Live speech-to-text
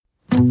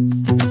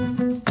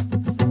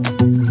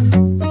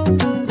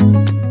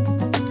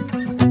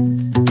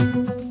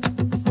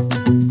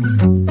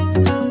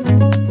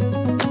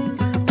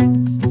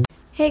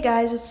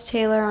guys, it's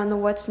Taylor on the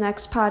What's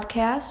Next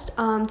podcast.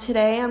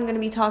 Today I'm going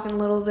to be talking a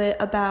little bit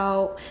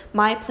about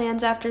my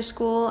plans after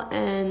school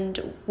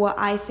and what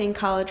I think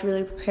college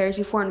really prepares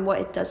you for and what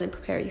it doesn't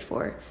prepare you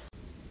for.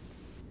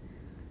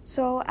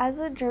 So as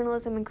a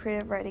journalism and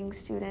creative writing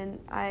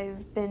student,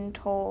 I've been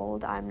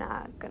told I'm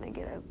not going to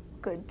get a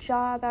good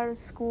job out of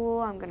school.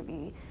 I'm going to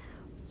be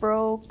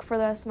broke for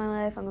the rest of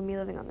my life. I'm going to be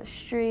living on the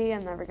street.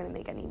 I'm never going to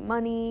make any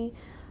money.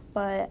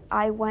 But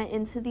I went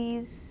into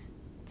these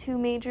two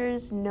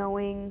majors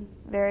knowing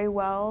very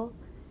well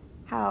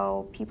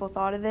how people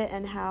thought of it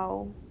and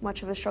how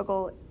much of a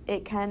struggle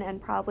it can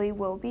and probably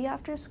will be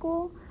after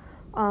school.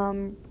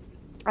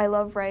 I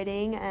love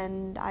writing,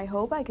 and I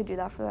hope I could do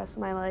that for the rest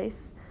of my life.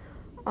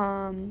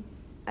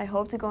 I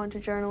hope to go into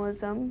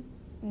journalism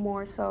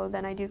more so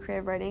than I do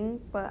creative writing,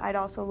 but I'd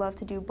also love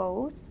to do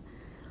both.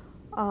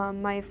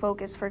 My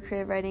focus for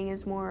creative writing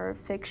is more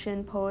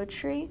fiction,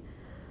 poetry,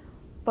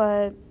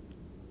 but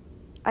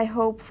I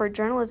hope for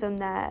journalism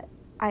that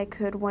I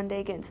could one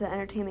day get into the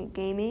entertainment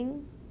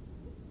gaming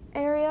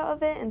area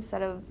of it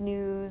instead of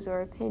news or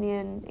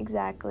opinion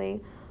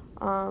exactly.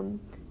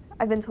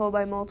 I've been told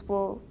by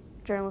multiple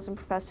journalism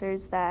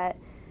professors that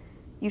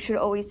you should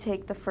always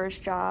take the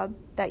first job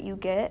that you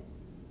get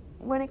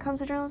when it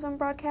comes to journalism and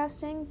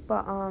broadcasting,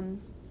 but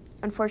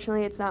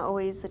unfortunately it's not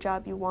always the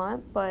job you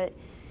want, but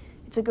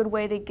it's a good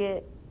way to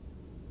get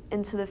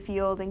into the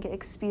field and get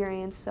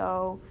experience,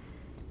 so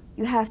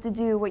you have to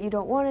do what you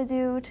don't want to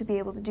do be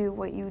able to do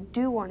what you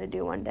do want to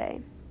do one day.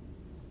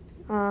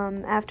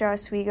 After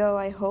Oswego,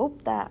 I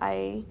hope that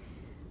I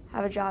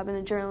have a job in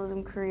the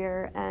journalism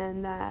career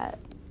and that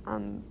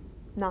I'm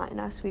not in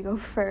Oswego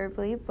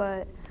preferably,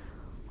 but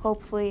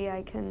hopefully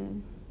I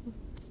can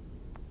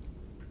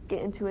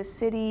get into a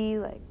city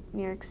like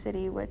New York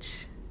City,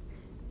 which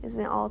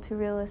isn't all too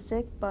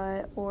realistic,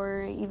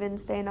 or even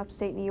stay in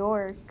upstate New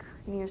York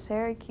near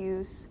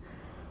Syracuse.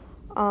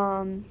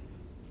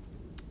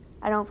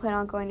 I don't plan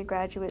on going to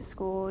graduate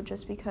school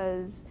just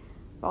because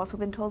I've also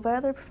been told by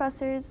other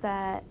professors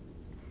that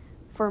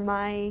for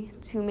my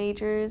two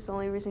majors, the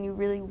only reason you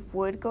really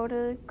would go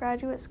to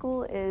graduate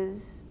school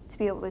is to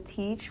be able to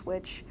teach,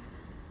 which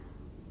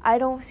I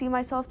don't see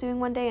myself doing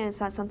one day, and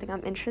it's not something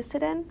I'm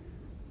interested in.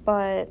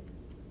 But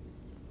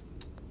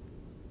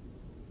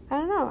I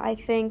don't know. I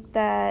think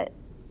that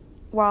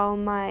while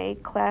my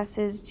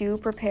classes do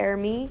prepare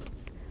me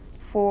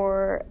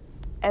for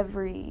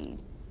every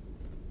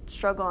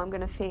struggle I'm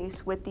going to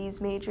face with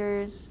these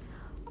majors,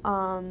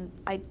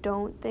 I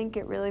don't think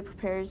it really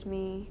prepares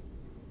me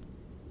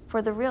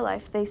for the real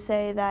life. They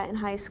say that in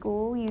high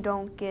school you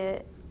don't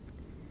get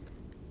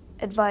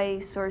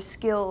advice or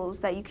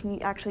skills that you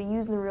can actually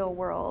use in the real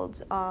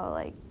world,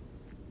 like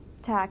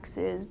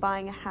taxes,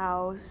 buying a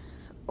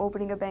house,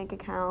 opening a bank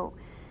account,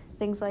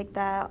 things like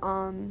that.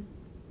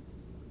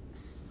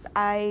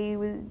 I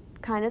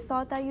kind of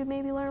thought that you'd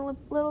maybe learn a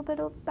little bit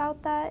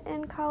about that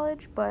in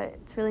college, but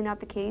it's really not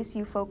the case.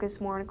 You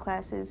focus more on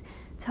classes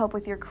to help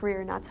with your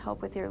career, not to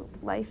help with your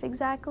life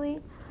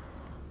exactly.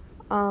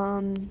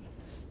 I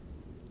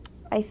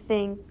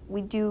think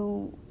we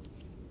do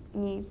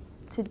need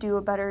to do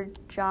a better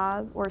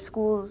job, or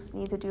schools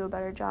need to do a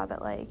better job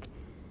at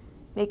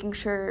making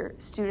sure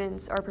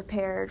students are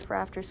prepared for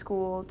after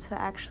school to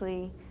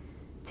actually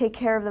take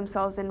care of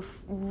themselves and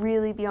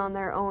really be on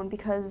their own,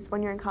 because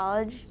when you're in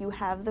college, you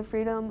have the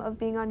freedom of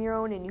being on your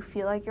own and you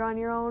feel like you're on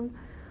your own,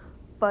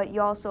 but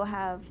you also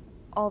have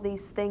all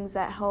these things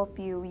that help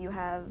you. You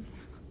have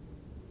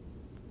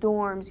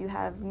dorms, you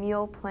have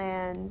meal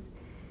plans,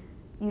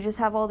 you just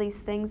have all these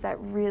things that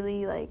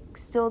really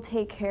still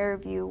take care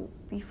of you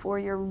before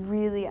you're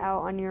really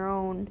out on your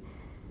own.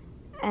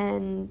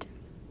 And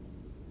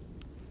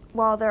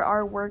while there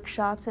are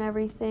workshops and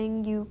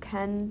everything you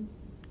can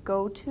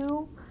go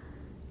to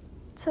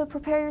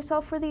prepare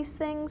yourself for these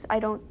things, I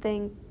don't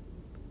think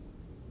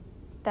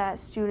that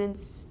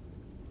students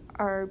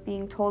are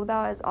being told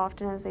about as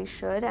often as they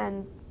should,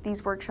 and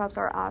these workshops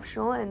are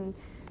optional, and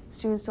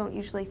students don't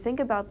usually think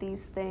about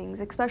these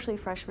things, especially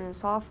freshmen and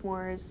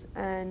sophomores,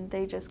 and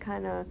they just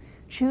kind of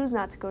choose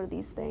not to go to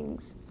these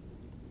things.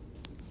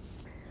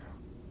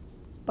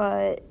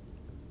 But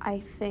I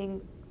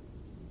think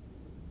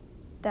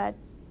that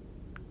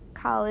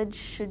college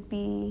should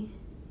be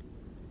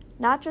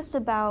not just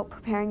about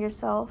preparing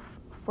yourself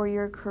for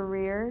your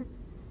career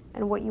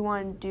and what you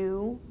want to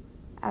do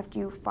after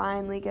you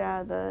finally get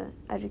out of the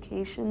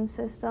education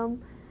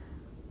system,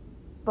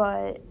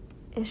 but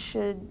you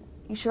should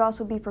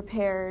also be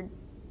prepared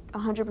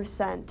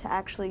 100% to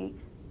actually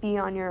be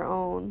on your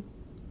own.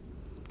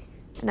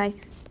 And I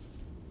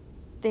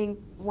think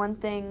one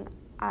thing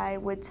I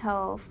would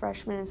tell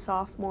freshmen and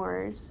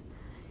sophomores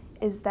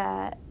is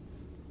that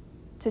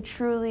to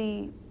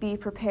truly be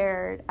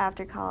prepared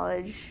after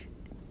college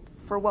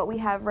for what we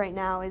have right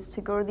now is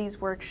to go to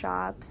these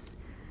workshops,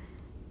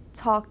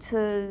 talk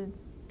to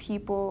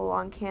people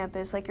on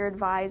campus, like your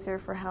advisor,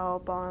 for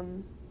help,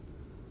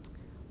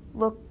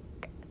 look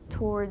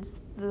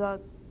towards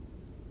the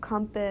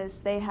Compass.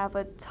 They have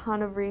a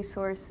ton of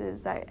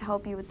resources that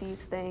help you with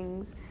these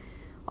things,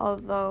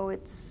 although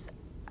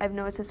I've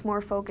noticed it's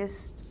more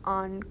focused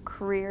on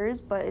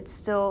careers, but it's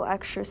still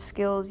extra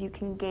skills you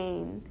can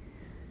gain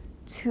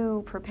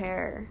to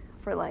prepare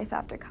for life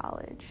after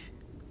college.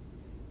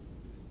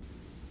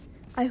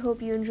 I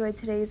hope you enjoyed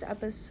today's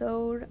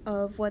episode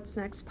of What's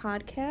Next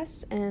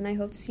podcast, and I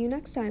hope to see you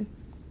next time.